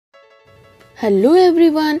Hello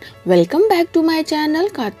everyone, welcome back to my channel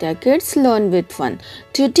Katya Kids Learn with Fun.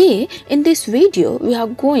 Today in this video we are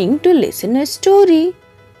going to listen a story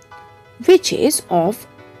which is of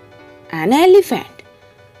an elephant.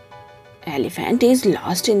 Elephant is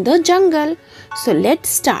lost in the jungle. So let's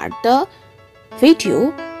start the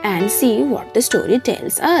video and see what the story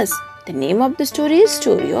tells us. The name of the story is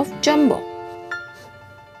Story of Jumbo.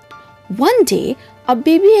 One day, a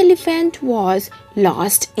baby elephant was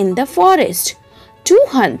lost in the forest. Two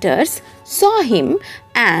hunters saw him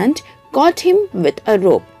and caught him with a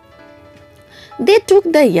rope. They took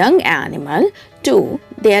the young animal to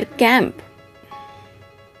their camp.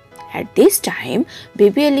 At this time,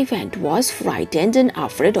 baby elephant was frightened and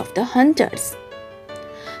afraid of the hunters.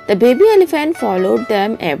 The baby elephant followed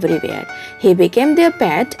them everywhere. He became their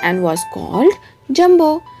pet and was called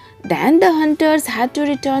Jumbo. Then the hunters had to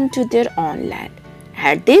return to their own land.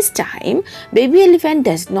 At this time, baby elephant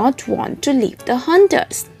does not want to leave the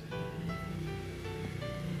hunters.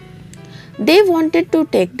 They wanted to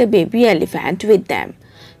take the baby elephant with them.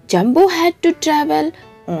 Jumbo had to travel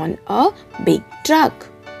on a big truck.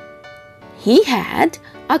 He had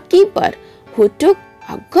a keeper who took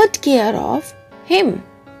a good care of him.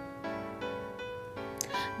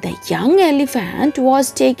 The young elephant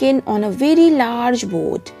was taken on a very large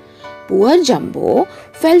boat. Poor Jumbo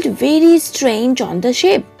felt very strange on the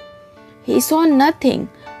ship. He saw nothing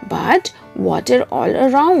but water all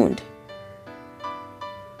around.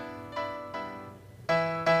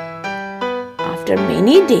 After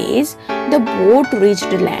many days, the boat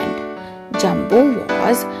reached land. Jumbo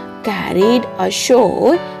was carried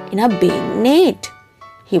ashore in a big net.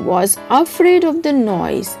 He was afraid of the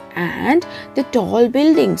noise and the tall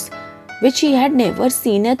buildings, which he had never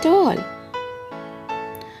seen at all.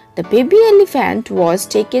 The baby elephant was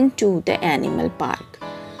taken to the animal park.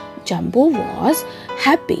 Jumbo was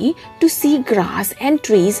happy to see grass and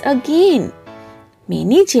trees again.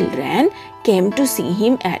 Many children came to see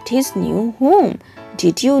him at his new home.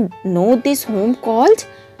 Did you know this home called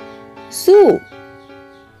zoo?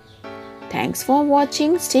 Thanks for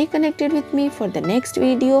watching. Stay connected with me for the next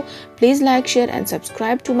video. Please like, share and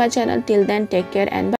subscribe to my channel. Till then, take care and bye.